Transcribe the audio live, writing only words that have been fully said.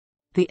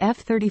The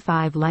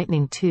F-35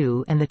 Lightning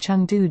II and the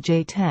Chengdu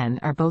J-10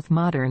 are both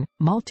modern,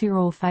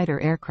 multirole fighter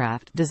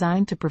aircraft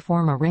designed to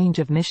perform a range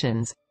of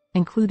missions,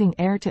 including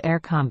air-to-air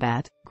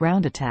combat,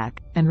 ground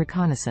attack, and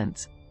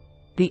reconnaissance.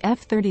 The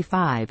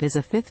F-35 is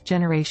a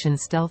fifth-generation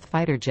stealth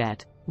fighter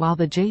jet, while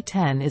the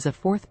J-10 is a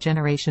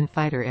fourth-generation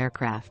fighter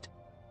aircraft.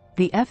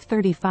 The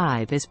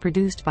F-35 is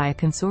produced by a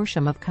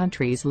consortium of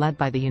countries led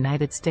by the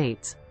United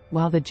States,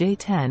 while the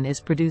J-10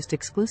 is produced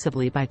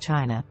exclusively by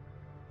China.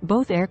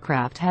 Both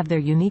aircraft have their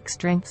unique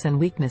strengths and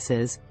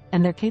weaknesses,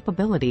 and their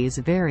capabilities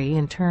vary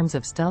in terms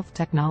of stealth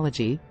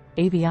technology,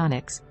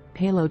 avionics,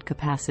 payload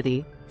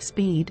capacity,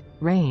 speed,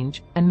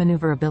 range, and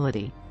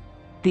maneuverability.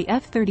 The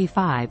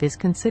F-35 is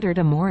considered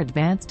a more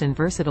advanced and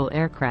versatile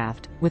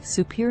aircraft, with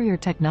superior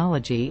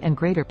technology and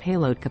greater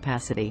payload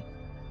capacity.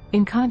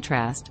 In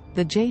contrast,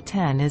 the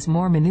J-10 is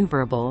more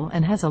maneuverable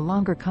and has a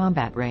longer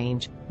combat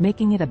range,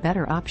 making it a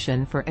better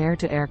option for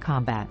air-to-air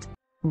combat.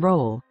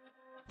 Role.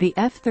 The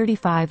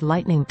F-35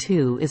 Lightning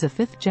II is a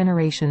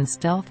fifth-generation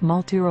stealth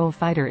multirole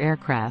fighter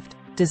aircraft,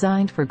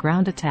 designed for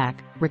ground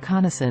attack,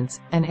 reconnaissance,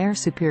 and air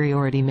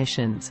superiority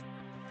missions.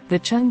 The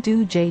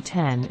Chengdu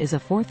J-10 is a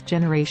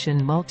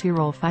fourth-generation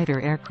multirole fighter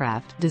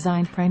aircraft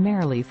designed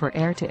primarily for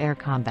air-to-air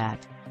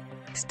combat.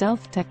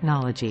 Stealth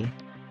technology.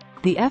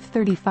 The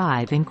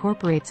F-35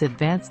 incorporates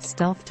advanced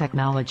stealth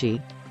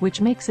technology,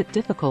 which makes it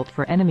difficult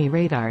for enemy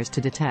radars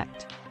to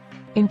detect.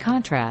 In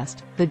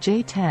contrast, the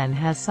J-10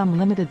 has some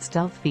limited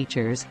stealth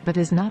features but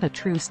is not a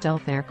true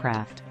stealth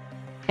aircraft.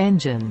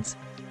 Engines.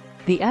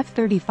 The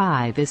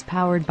F-35 is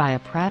powered by a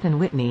Pratt &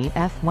 Whitney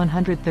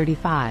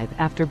F-135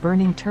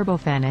 afterburning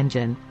turbofan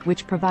engine,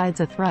 which provides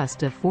a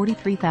thrust of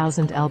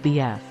 43,000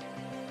 lbf.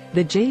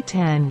 The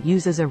J-10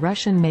 uses a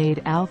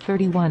Russian-made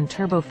AL-31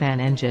 turbofan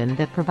engine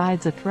that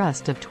provides a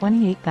thrust of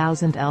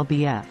 28,000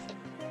 lbf.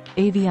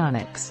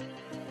 Avionics.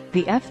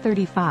 The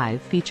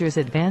F-35 features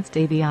advanced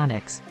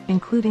avionics,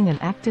 including an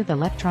active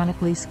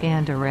electronically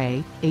scanned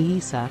array,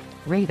 AESA,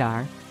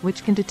 radar,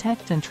 which can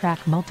detect and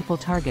track multiple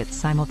targets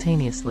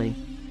simultaneously.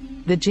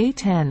 The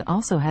J-10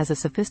 also has a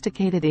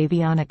sophisticated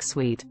avionics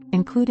suite,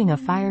 including a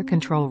fire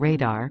control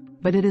radar,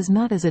 but it is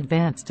not as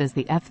advanced as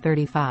the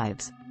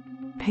F-35's.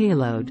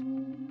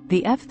 Payload.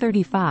 The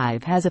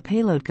F-35 has a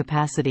payload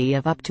capacity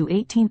of up to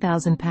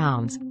 18,000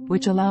 pounds,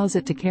 which allows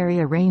it to carry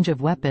a range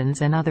of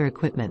weapons and other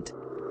equipment.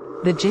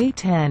 The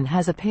J-10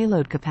 has a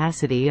payload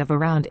capacity of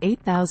around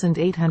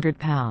 8,800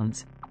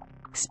 pounds.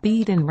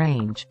 Speed and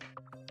range.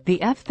 The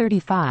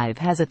F-35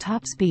 has a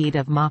top speed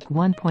of Mach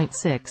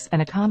 1.6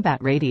 and a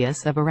combat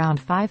radius of around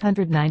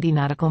 590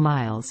 nautical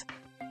miles.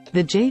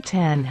 The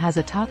J-10 has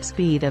a top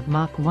speed of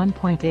Mach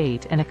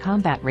 1.8 and a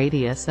combat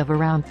radius of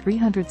around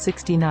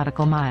 360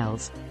 nautical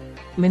miles.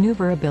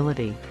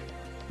 Maneuverability.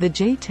 The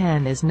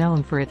J-10 is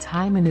known for its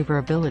high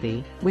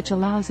maneuverability, which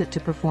allows it to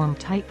perform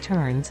tight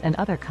turns and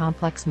other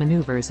complex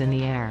maneuvers in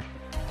the air.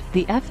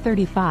 The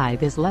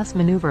F-35 is less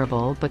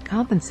maneuverable but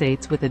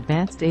compensates with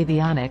advanced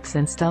avionics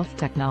and stealth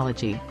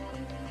technology.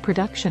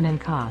 Production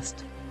and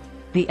cost.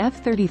 The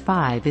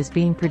F-35 is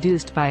being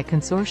produced by a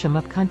consortium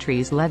of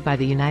countries led by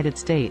the United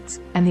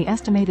States, and the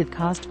estimated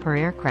cost per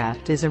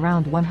aircraft is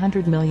around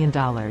 $100 million.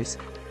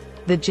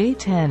 The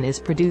J-10 is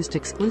produced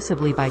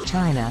exclusively by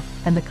China,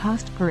 and the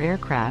cost per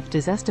aircraft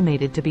is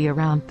estimated to be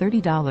around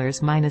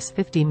 $30 minus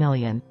 $50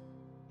 million.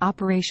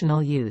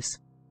 Operational use.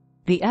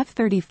 The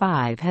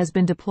F-35 has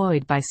been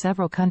deployed by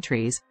several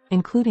countries,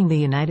 including the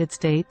United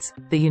States,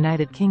 the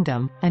United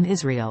Kingdom, and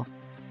Israel.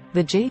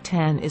 The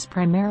J-10 is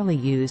primarily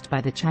used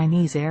by the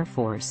Chinese Air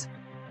Force.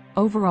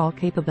 Overall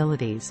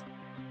capabilities.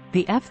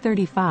 The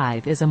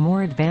F-35 is a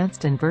more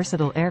advanced and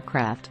versatile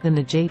aircraft than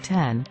the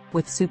J-10,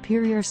 with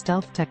superior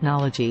stealth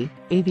technology,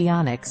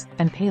 avionics,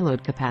 and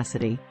payload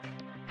capacity.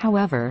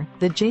 However,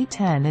 the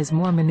J-10 is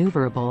more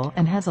maneuverable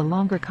and has a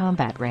longer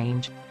combat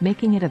range,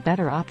 making it a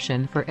better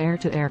option for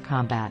air-to-air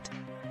combat.